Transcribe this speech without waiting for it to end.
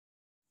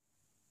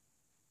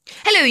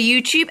Hello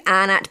YouTube,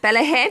 Anne at Bella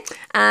here,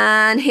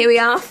 and here we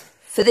are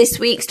for this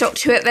week's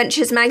Doctor Who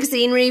Adventures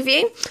magazine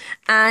review,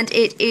 and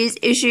it is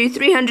issue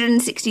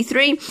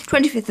 363,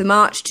 25th of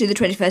March to the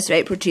 21st of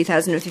April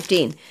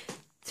 2015,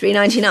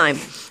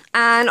 $3.99.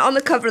 And on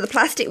the cover of the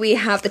plastic we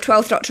have the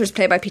 12th Doctor as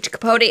played by Peter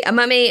Capaldi, a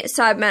mummy, a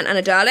Cyberman and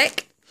a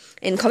Dalek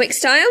in comic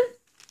style.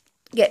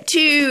 You get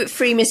 2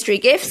 free mystery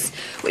gifts,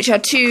 which are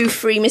 2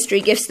 free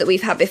mystery gifts that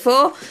we've had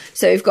before.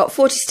 So we've got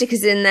 40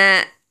 stickers in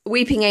there,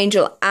 Weeping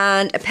Angel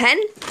and a pen,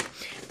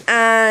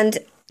 and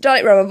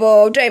Dalek rubber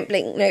ball, Don't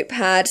Blink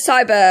notepad,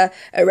 Cyber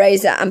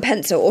eraser and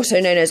pencil,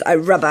 also known as a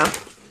rubber.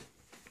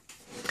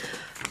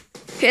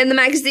 Here in the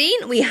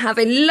magazine we have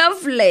a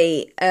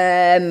lovely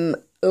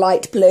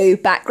light blue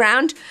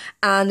background,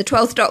 and the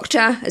 12th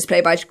Doctor as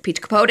played by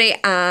Peter Capaldi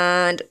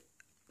and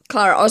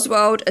Clara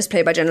Oswald as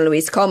played by Jenna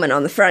Louise Coleman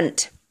on the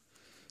front,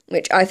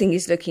 which I think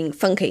is looking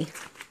funky.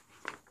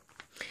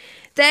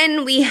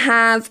 Then we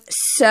have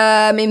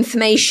some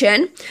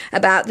information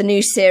about the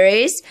new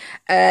series.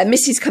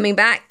 Missy's coming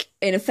back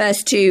in a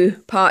first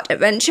 2-part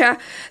adventure.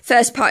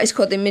 First part is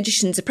called The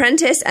Magician's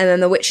Apprentice, and then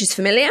The Witch's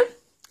Familiar.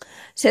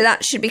 So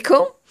that should be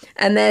cool.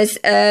 And there's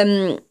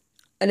an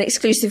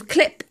exclusive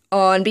clip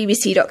on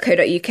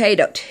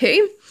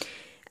bbc.co.uk.who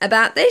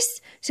about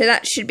this. So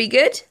that should be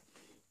good.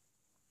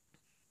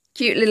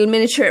 Cute little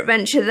miniature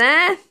adventure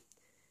there.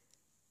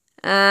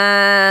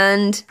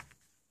 And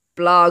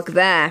blog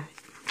there.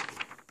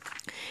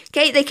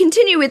 Okay, they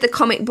continue with the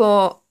comic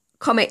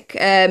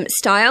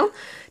style.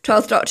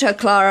 12th Doctor,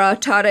 Clara,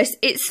 TARDIS.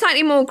 It's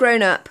slightly more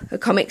grown up, a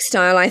comic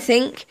style, I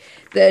think,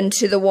 than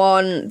to the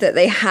one that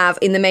they have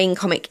in the main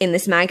comic in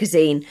this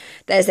magazine.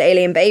 There's the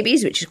alien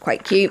babies, which is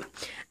quite cute.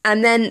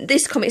 And then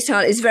this comic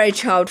style is very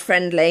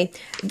child-friendly,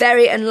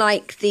 very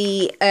unlike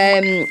the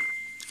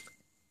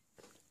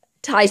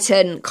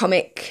Titan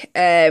comic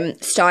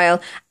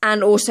style,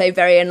 and also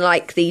very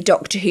unlike the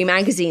Doctor Who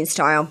magazine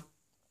style.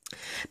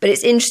 But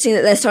it's interesting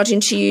that they're starting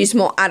to use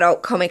more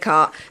adult comic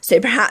art, so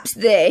perhaps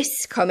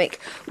this comic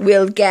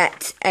will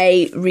get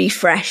a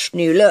refreshed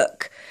new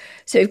look.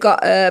 So we've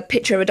got a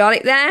picture of a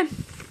Dalek there.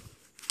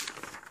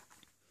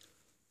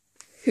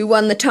 Who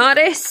won the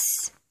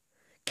TARDIS?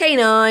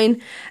 K9.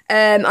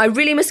 I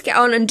really must get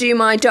on and do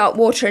my Dark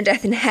Water and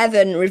Death in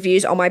Heaven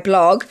reviews on my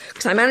blog,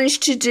 because I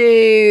managed to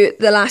do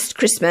the last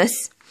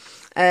Christmas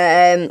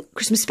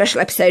special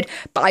episode,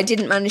 but I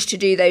didn't manage to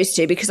do those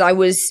two because I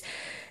was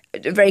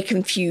very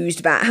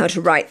confused about how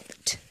to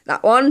write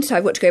that one, so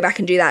I've got to go back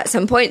and do that at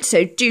some point.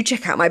 So do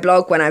check out my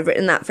blog when I've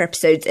written that for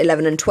episodes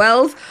 11 and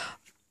 12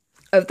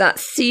 of that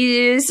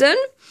season.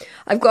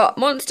 I've got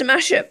Monster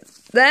Mashup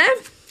there.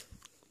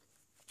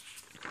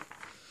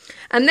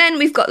 And then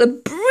we've got the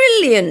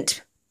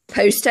brilliant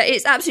poster.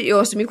 It's absolutely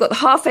awesome. We've got the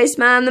Half-Faced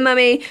Man, the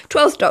Mummy,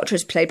 12th Doctor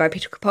is played by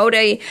Peter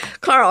Capaldi,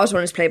 Clara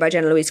Oswald is played by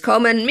Jenna Louise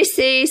Coleman,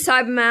 Missy,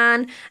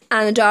 Cyberman,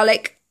 and the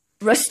Dalek.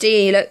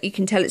 Rusty, look, you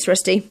can tell it's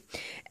rusty.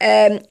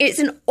 It's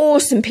an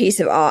awesome piece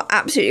of art,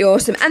 absolutely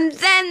awesome. And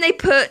then they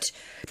put,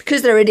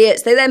 because they're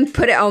idiots, they then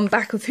put it on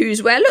back of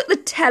Who's Where. Look, the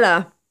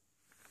Teller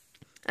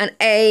and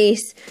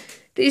Ace.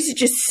 These are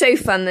just so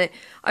fun.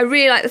 I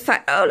really like the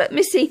fact, oh look,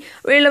 Missy,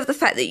 I really love the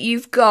fact that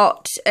you've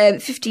got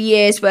 50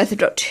 years worth of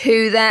Doctor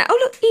Who there. Oh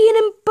look, Ian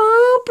and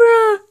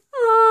Barbara.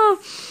 Oh,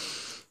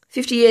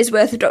 50 years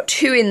worth of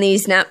Doctor Who in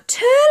these now.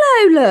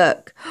 Turlo,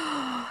 look.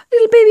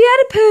 Little baby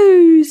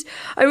adipose.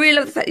 I really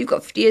love the fact you've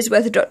got 50 years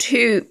worth of Doctor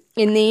Who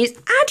in these.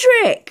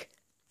 Adric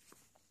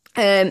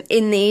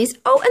in these.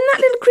 Oh, and that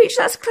little creature,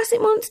 that's a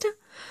classic monster.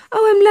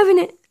 Oh, I'm loving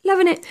it,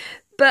 loving it.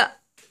 But,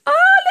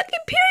 oh, look,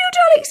 Imperial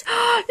Daleks.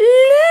 Oh,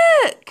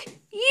 look,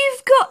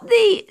 you've got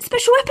the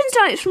Special Weapons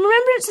Daleks from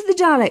Remembrance of the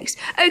Daleks.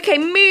 Okay,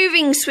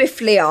 moving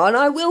swiftly on.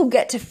 I will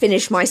get to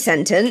finish my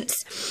sentence.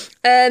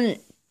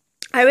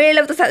 I really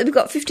love the fact that we've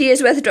got 50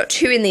 years worth of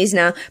Doctor Who in these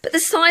now, but the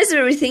size of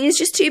everything is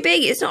just too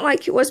big. It's not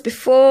like it was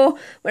before,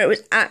 where it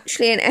was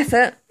actually an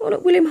effort, oh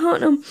look, William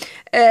Hartnell,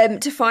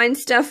 to find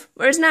stuff,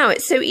 whereas now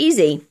it's so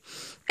easy.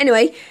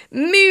 Anyway,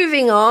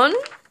 moving on,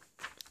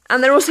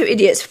 and they're also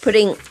idiots for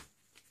putting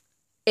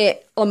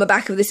it on the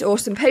back of this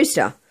awesome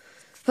poster.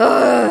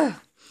 Oh,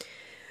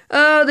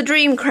 the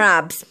Dream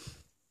Crabs.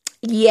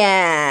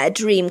 Yeah,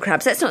 Dream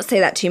Crabs. Let's not say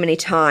that too many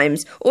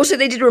times. Also,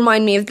 they did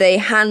remind me of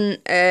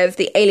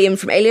the alien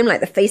from Alien, like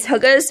the face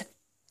huggers.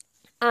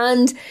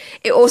 And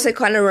it also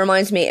kind of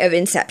reminds me of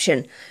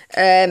Inception.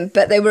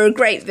 But they were a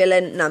great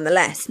villain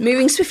nonetheless.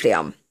 Moving swiftly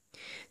on.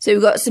 So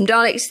we've got some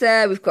Daleks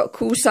there. We've got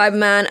cool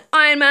Cyberman,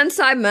 Iron Man,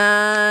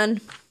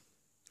 Cyberman.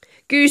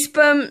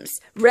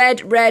 Goosebumps,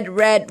 red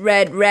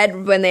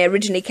when they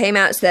originally came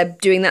out. So they're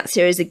doing that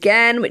series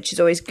again, which is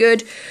always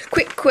good.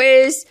 Quick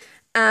quiz.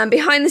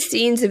 Behind the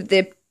scenes of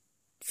the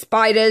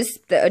spiders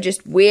that are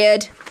just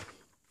weird.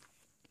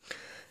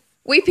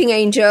 Weeping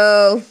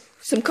Angel,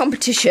 some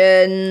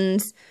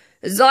competitions,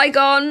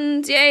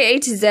 Zygons, yay, A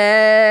to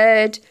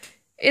Z,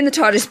 in the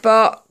TARDIS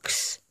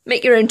box,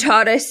 make your own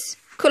TARDIS,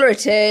 colour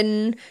it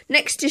in.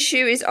 Next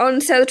issue is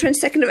on sale the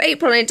 22nd of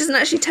April, and it doesn't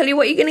actually tell you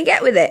what you're going to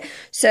get with it.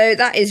 So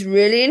that is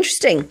really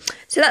interesting.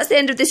 So that's the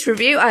end of this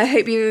review. I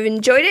hope you've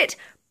enjoyed it.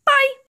 Bye!